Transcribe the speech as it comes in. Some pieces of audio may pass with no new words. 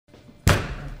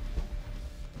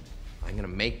I'm gonna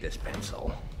make this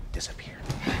pencil disappear.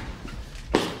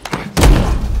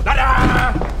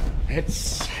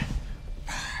 It's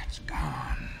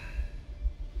gone.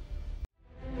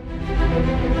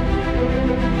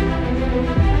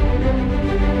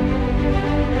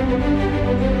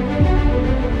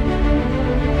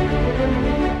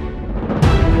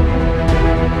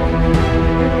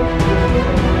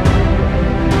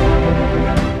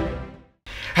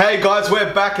 Hey guys,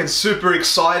 we're back and super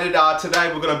excited.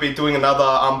 Today we're going to be doing another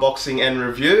unboxing and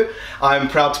review. I'm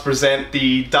proud to present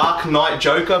the Dark Knight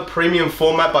Joker premium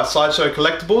format by Sideshow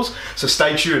Collectibles, so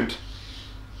stay tuned.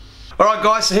 Alright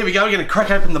guys, so here we go. We're going to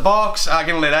crack open the box. I'm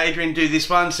going to let Adrian do this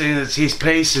one, seeing it's his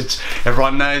piece.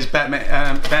 Everyone knows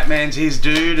Batman's his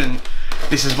dude, and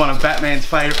this is one of Batman's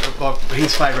favourite, like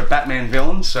his favourite Batman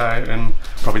villains, so, and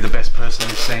probably the best person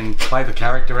we've seen play the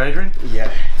character, Adrian.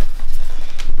 Yeah.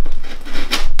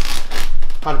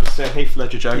 100% Heath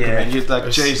Ledger Joker, man. You'd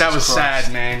like, Jesus that was Christ.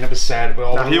 Sad, man. That was sad.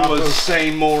 Well, no, he was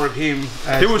seeing more of him.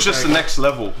 He was just the next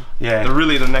level. Yeah.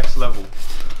 Really the next level.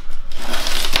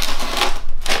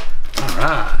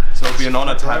 Alright. So it'll be an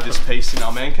honour to have this piece in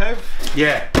our man cave.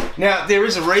 Yeah. Now, there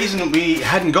is a reason that we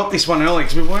hadn't got this one earlier,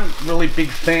 because we weren't really big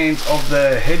fans of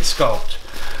the head sculpt.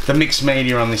 The mixed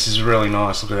media on this is really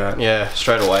nice. Look at that. Yeah,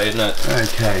 straight away, isn't it?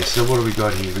 Okay, so what do we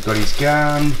got here? We've got his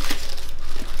gun.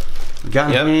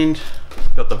 Gun hand.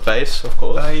 Got the base, of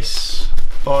course. Base,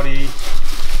 body.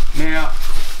 Now,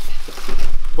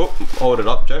 whoop, hold it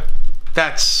up, Joe.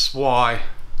 That's why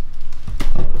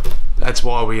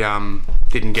we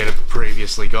didn't get it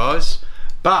previously, guys.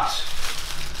 But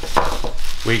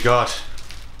we got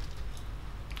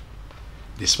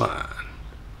this one.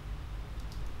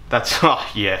 That's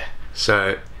yeah.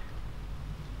 So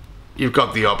you've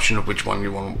got the option of which one we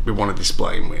want to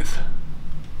display him with.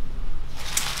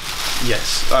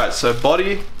 Yes. Alright, so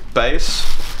body, base.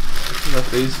 We got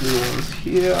these little ones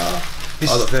here.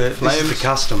 This is the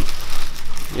custom.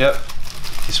 Yep.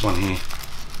 This one here.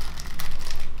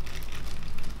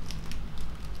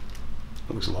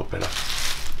 Looks a lot better.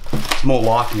 It's more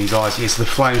life in his eyes. Yes, the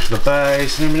flames for the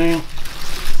base and everything.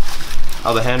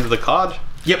 Other hand with the card.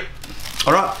 Yep.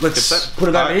 Alright, let's put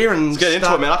it over here and let's get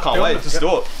into it, man. I can't wait. Let's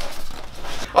do it.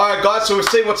 Alright guys, so we've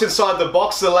seen what's inside the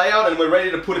box, the layout, and we're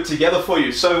ready to put it together for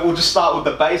you. So we'll just start with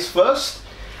the base first.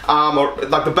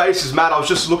 Like the base is matte. I was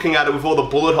just looking at it with all the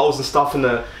bullet holes and stuff in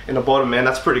the bottom, man.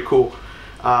 That's pretty cool.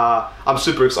 I'm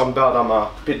super excited. I'm a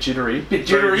bit jittery.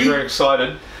 Very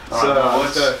excited. Right, so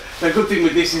let's go. The good thing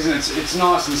with this is it's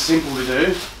nice and simple to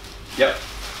do. Yep.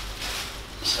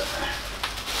 So.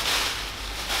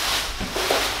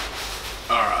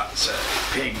 Alright, so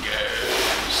pig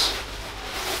goes.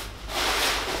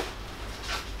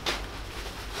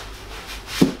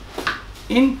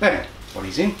 In, bang,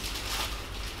 body's in.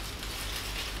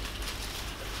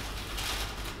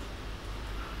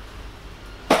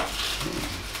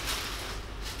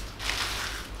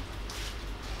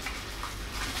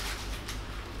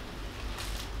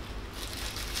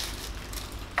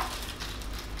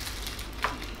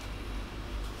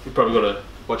 You probably got to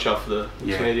watch out for the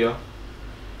media.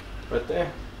 Right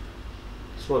there.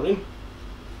 Slot in.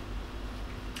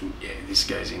 Yeah, this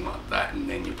goes in like that, and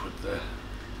then you put the.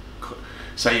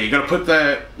 So yeah, you got to put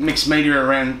the mixed media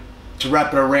around to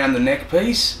wrap it around the neck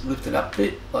piece. Lift it up a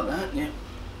bit like that, yeah.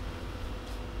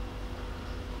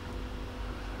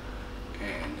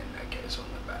 And then that goes on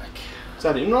the back. Is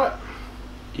that in right?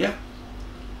 Yeah.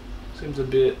 Seems a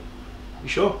bit. You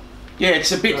sure? Yeah,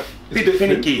 it's a bit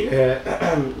finicky. Yeah.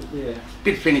 Yeah.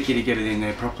 Bit finicky to get it in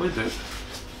there properly, but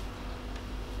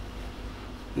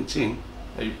it's in.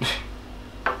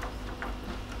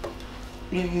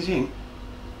 Yeah, he's in.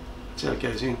 That's how it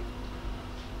goes in.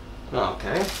 Oh,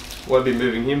 okay. Won't be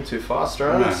moving him too fast,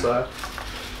 right? No. So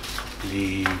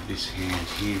leave this hand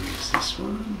here is this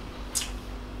one.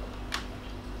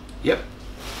 Yep.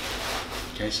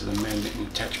 Okay, so the magnet and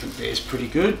attachment there is pretty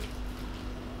good.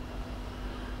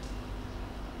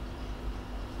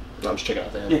 I'm just checking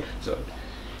out there. Yeah. So,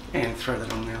 and throw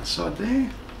that on the outside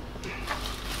there.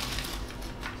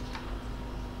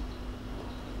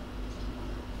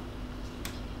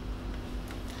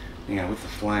 You know, with the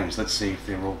flames, let's see if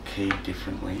they're all keyed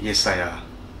differently. Yes, they are.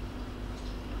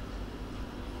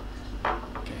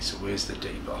 Okay, so where's the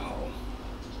deeper hole?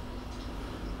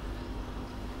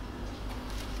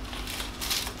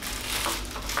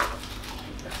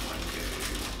 That one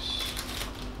goes.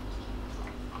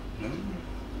 No.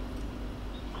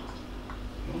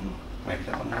 Oh, maybe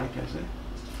that one there goes there.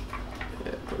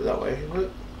 Yeah, put it that way.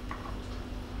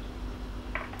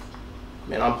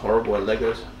 Man, I'm horrible at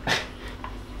Legos.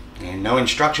 And no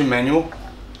instruction manual.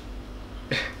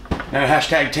 No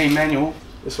hashtag team manual.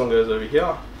 This one goes over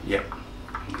here. Yep.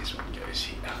 And this one goes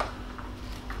here.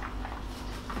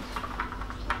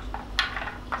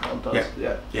 Oh, it does.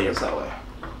 Yep. Yeah, it's that way.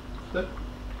 No,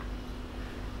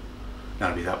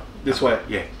 it'll be that. This way?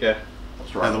 Yeah. Yeah.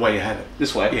 That's right. No, the way you had it.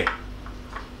 This way? Yeah.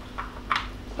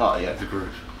 Oh, yeah. The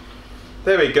groove.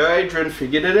 There we go, Adrian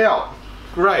figured it out.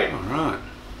 Great. Alright.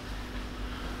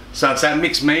 So it's that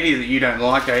mixed media that you don't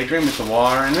like, Adrian, with the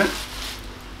wire in it?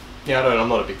 Yeah, I'm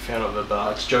not a big fan of it,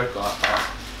 but it's a joke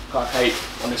I hate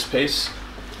on this piece.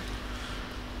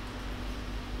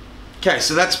 Okay,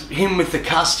 so that's him with the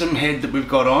custom head that we've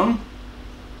got on.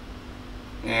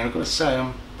 And I've got to say,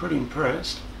 I'm pretty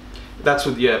impressed. That's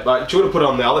with, yeah, but do you want to put it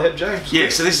on the other head, James? Yeah,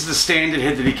 so this is the standard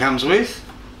head that he comes with.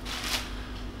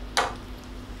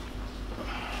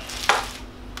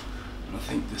 I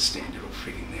think the standard will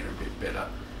fit in there a bit better.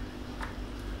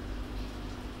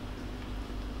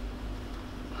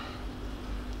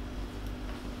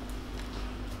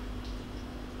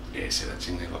 Yeah, so that's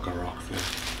in there like a rock there.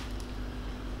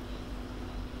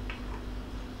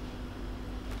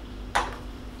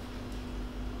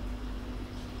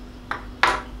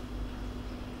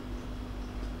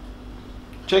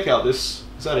 Check out this.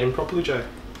 Is that in properly, Joe?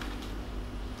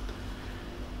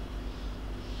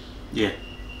 Yeah.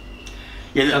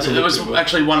 Yeah, that was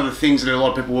actually one of the things that a lot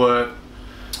of people were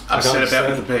upset about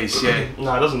with the piece, yeah.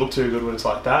 No, it doesn't look too good when it's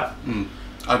like that.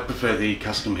 I prefer the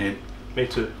custom head. Me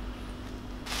too.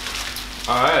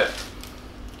 Alright.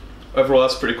 Overall,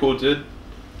 that's pretty cool, dude.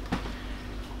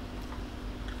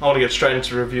 I want to get straight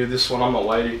into review this one. I'm not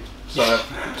waiting. So,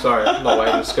 sorry, I'm not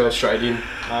waiting. Let's go straight in.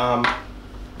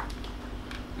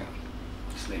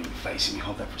 Just leave me facing me.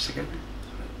 Hold that for a second.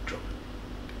 Drop it.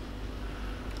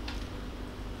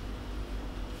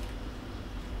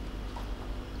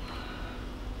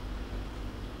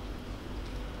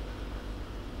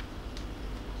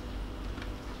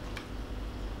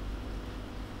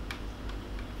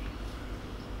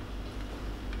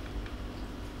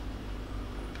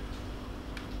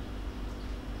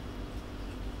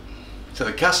 So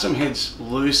the custom head's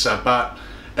looser, but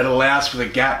it allows for the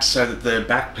gaps so that the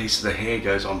back piece of the hair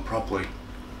goes on properly,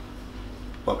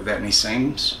 like without any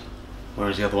seams.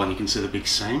 Whereas the other one, you can see the big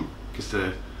seam because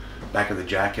the back of the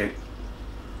jacket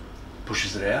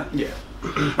pushes it out. Yeah.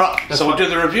 Right. So we'll do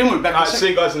the review and we're back. Alright, see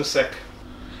you guys in a sec.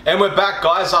 And we're back,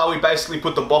 guys. We basically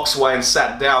put the box away and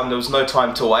sat down. There was no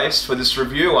time to waste for this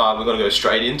review. We're going to go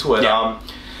straight into it. Yeah.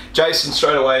 Jason,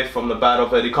 straight away from the bat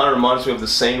of it, it kind of reminds me of the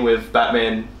scene with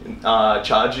Batman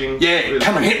charging. Yeah,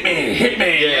 come and hit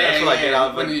me. Yeah, that's what I get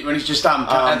out of it. When he's just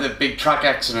had the big truck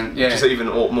accident. Yeah. Which is even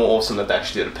more awesome that they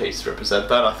actually did a piece to represent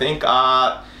that, I think. Do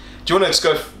you want to just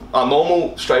go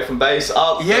normal, straight from base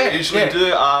up? Yeah, like we usually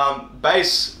do.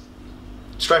 Base,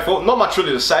 straightforward. Not much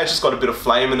really to say. It's just got a bit of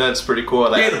flame in it. It's pretty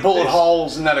cool. Yeah, the bullet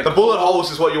holes and that. The bullet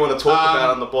holes is what you want to talk about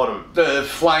on the bottom. The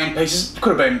flame pieces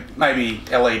could have been maybe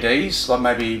LEDs, like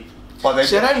maybe. Like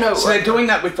See, I don't know. So they're doing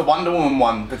that with the Wonder Woman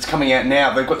one that's coming out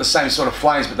now. They've got the same sort of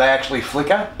flames, but they actually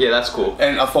flicker. Yeah, that's cool.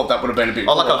 And I thought that would have been a bit.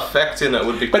 Oh, like an effect in it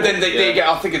would be cool. But then there you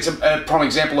go. I think it's a prime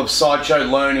example of Sideshow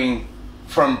learning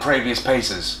from previous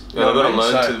pieces. Yeah, I've got to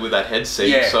learn with that head seat.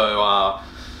 Yeah. So,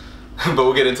 but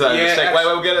we'll get into that in a sec. Wait,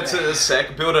 we'll get into it in a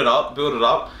sec. Build it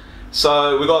up.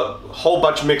 So we got a whole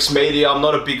bunch of mixed media. I'm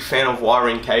not a big fan of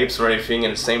wiring capes or anything,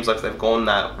 and it seems like they've gone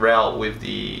that route with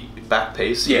the back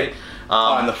piece. Yeah.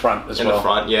 In the front as well. In the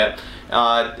front, yeah.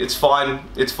 It's fine.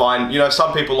 It's fine. You know,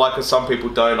 some people like it, some people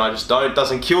don't. I just don't. It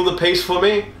doesn't kill the piece for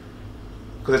me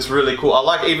because it's really cool. I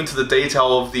like even to the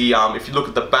detail of the. If you look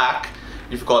at the back,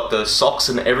 you've got the socks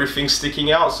and everything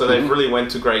sticking out. So they've really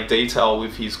went to great detail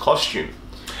with his costume.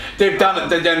 They've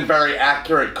done very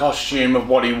accurate costume of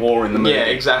what he wore in the movie. Yeah,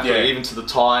 exactly. Yeah. Even to the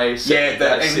tie. Yeah,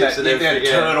 that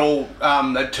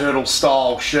turtle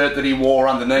style shirt that he wore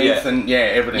underneath, and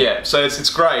everything. Yeah, so it's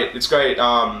great. It's great.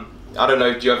 I don't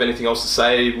know. Do you have anything else to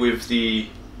say with the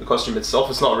costume itself?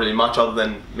 It's not really much other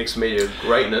than mixed media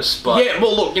greatness. But yeah,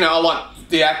 well, look, I like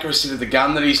the accuracy of the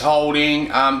gun that he's holding.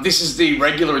 This is the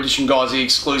regular edition, guys. The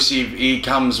exclusive. He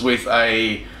comes with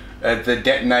the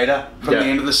detonator from the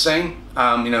end of the scene.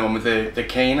 One with the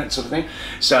key in it, sort of thing.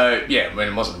 So yeah, I mean,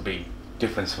 it wasn't a big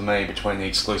difference for me between the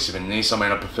exclusive and this. I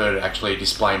mean, I prefer to actually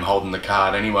display him holding the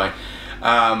card anyway.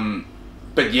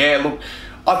 But yeah, look,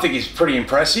 I think he's pretty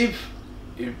impressive.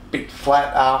 A bit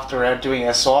flat after doing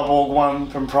our cyborg one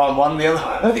from Prime 1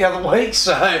 the other week.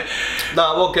 So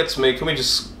no, what gets me? Can we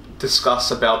just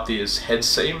discuss about his head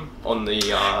seam on the?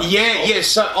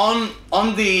 So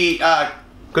on the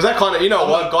Because that kind of, you know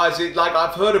what, guys, like,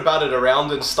 I've heard about it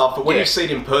around and stuff, but when you see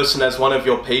it in person as one of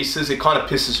your pieces, it kind of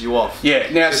pisses you off. Yeah,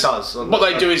 now it does. What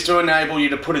they do is to enable you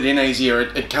to put it in easier,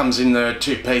 it comes in the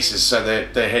 2 pieces, so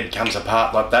the head comes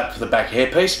apart like that for the back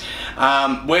hairpiece.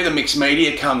 Where the mixed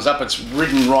media comes up, it's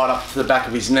ridden right up to the back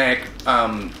of his neck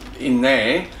in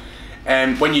there.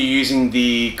 And when you're using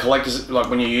the collectors, like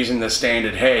when you're using the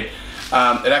standard head,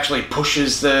 it actually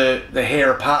pushes the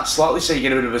hair apart slightly, so you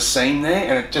get a bit of a seam there,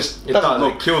 and it just doesn't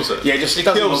look. It kills it. Yeah, it doesn't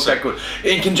look that good.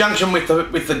 In conjunction with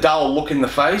the dull look in the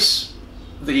face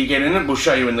that you get in it, we'll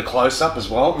show you in the close up as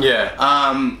well. Yeah.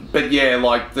 But yeah,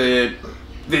 like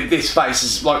this face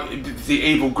is like the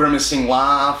evil grimacing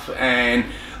laugh, and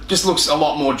just looks a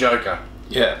lot more Joker.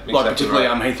 Yeah, exactly, like particularly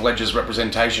right. Heath Ledger's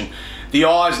representation. The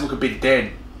eyes look a bit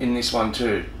dead in this one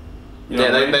too. You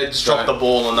know they just dropped the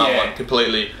ball on that one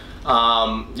completely.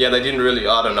 Yeah, they didn't really,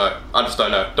 I don't know. I just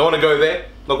don't know. Don't want to go there.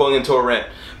 Not going into a rant.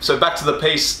 So back to the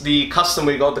piece, the custom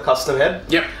we got, the custom head.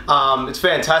 Yep. It's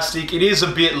fantastic. It is a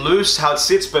bit loose how it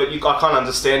sits, but I can't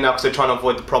understand now because they're trying to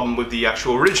avoid the problem with the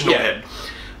actual original head.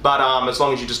 But as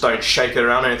long as you just don't shake it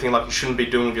around or anything like you shouldn't be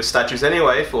doing with your statues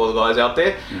anyway, for all the guys out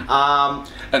there.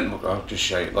 And look, I'll just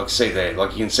show you, like see there,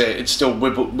 like you can see it still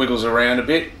wiggles around a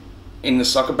bit in the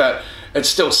socket, but it's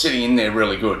still sitting in there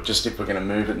really good. Just if we're going to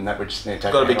move it and that, we're just going to take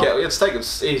it Got to be off. careful. Let's take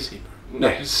it easy. No,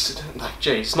 like,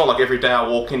 gee, it's not like every day I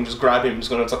walk in, just grab him, just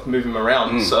going to like move him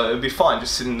around. So it'll be fine,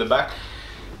 just sitting in the back.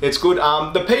 It's good.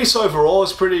 The piece overall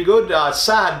is pretty good.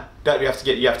 Sad that you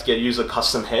have to use a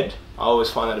custom head. I always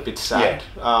find that a bit sad.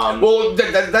 Yeah. Well,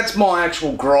 that's my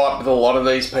actual gripe with a lot of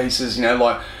these pieces. You know,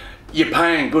 like you're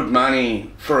paying good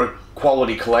money for a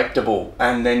quality collectible,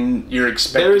 and then you're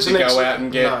expected to go out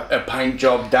and get a paint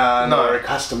job done or a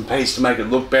custom piece to make it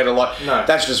look better. Like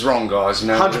that's just wrong, guys. You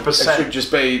know, 100%. It should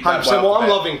just be 100%. Well, I'm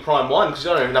loving Prime 1 because you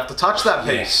don't even have to touch that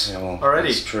piece already.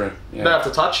 That's true. Yeah. You don't have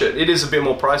to touch it. It is a bit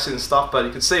more pricey and stuff, but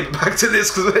you can see. But back to this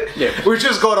because we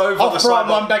just got over the Prime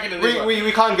 1 back into this one.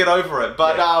 We can't get over it.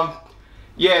 But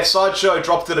yeah, Sideshow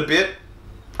dropped it a bit.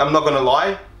 I'm not gonna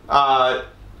lie.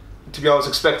 To be honest,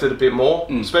 expected a bit more,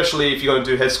 especially if you're going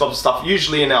to do head sculpt stuff.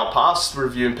 Usually in our past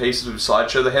reviewing pieces with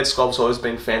Sideshow, the head sculpt's always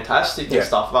been fantastic and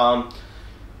stuff.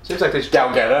 Seems like they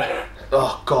Delgado.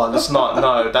 Oh god, let's not.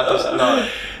 No, that doesn't. No,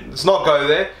 let's not go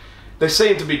there. They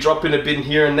seem to be dropping a bit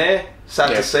here and there.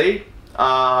 Sad to see,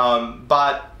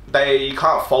 but you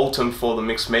can't fault them for the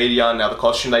mixed media and now the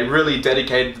costume. They really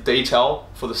dedicated the detail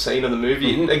for the scene of the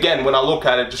movie. Again, when I look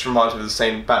at it, it just reminds me of the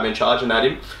scene Batman charging at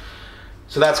him.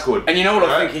 So that's good. And you know what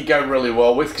I think he'd go really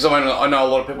well with? Because I know a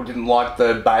lot of people didn't like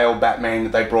the Bale Batman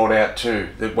that they brought out too,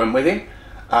 that went with him.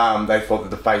 They thought that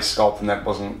the face sculpt and that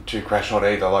wasn't too crash hot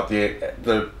either. Like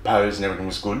the pose and everything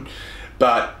was good.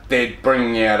 But they're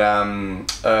bringing out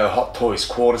a Hot Toys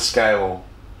quarter scale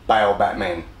Bale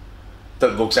Batman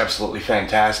that looks absolutely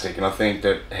fantastic. And I think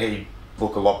that he'd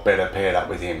look a lot better paired up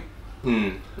with him.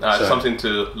 Something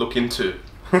to look into.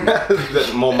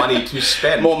 More money to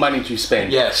spend. More money to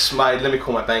spend. Yes, let me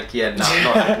call my bank. Yeah, no, not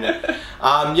happening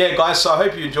yet. Yeah, guys. So I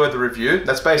hope you enjoyed the review.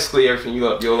 That's basically everything you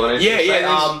got.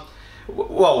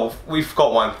 Well, we've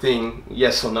got one thing.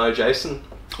 Yes or no, Jason?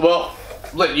 Well,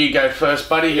 let you go first,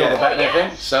 buddy. You're the Batman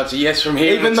fan, so it's a yes from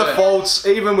here. Even with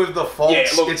the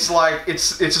faults, look, it's like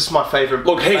it's just my favourite.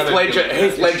 Look,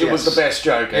 Heath Ledger was the best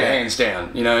Joker, hands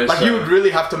down. You know, like you would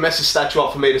really have to mess a statue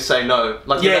up for me to say no.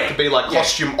 Like you'd have to be like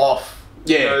costume off.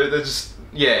 Yeah, you know, they're just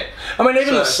I mean,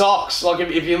 even the socks. Like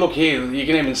if you look here, you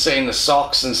can even see in the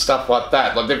socks and stuff like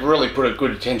that. Like they've really put a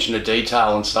good attention to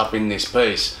detail and stuff in this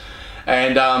piece,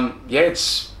 and yeah,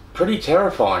 it's pretty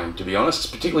terrifying to be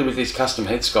honest, particularly with this custom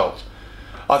head sculpt.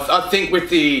 I think with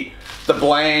the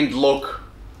bland look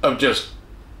of just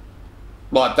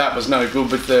like that was no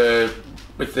good with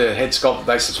the head sculpt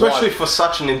that they supplied. Especially for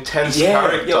such an intense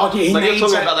character. Yeah, like you're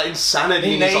talking about that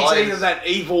insanity in his eyes. He needs either that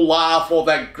evil laugh or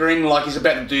that grin like he's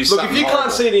about to do something Look, if you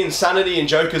can't see the insanity in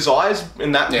Joker's eyes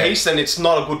in that piece, then it's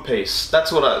not a good piece.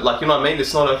 That's what you know what I mean?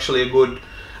 It's not actually a good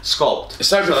sculpt.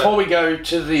 So before we go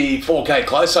to the 4K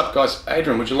close-up, guys,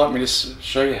 Adrian, would you like me to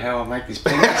show you how I make these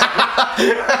pins?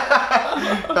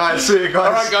 Alright, see you guys.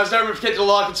 Alright guys, don't forget to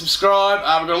like and subscribe.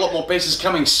 We've got a lot more pieces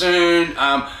coming soon.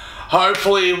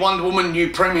 Hopefully Wonder Woman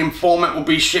new premium format will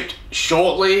be shipped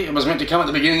shortly. It was meant to come at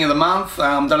the beginning of the month.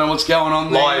 Don't know what's going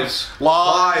on there.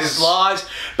 Lies.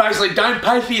 Basically, don't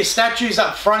pay for your statues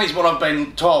up front is what I've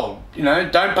been told. You know,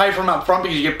 don't pay for them up front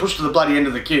because you get pushed to the bloody end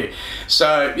of the queue.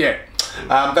 So, yeah.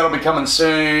 That'll be coming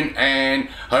soon and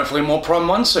hopefully more Prime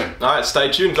 1 soon. Alright,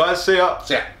 stay tuned guys. See ya.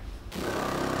 See ya.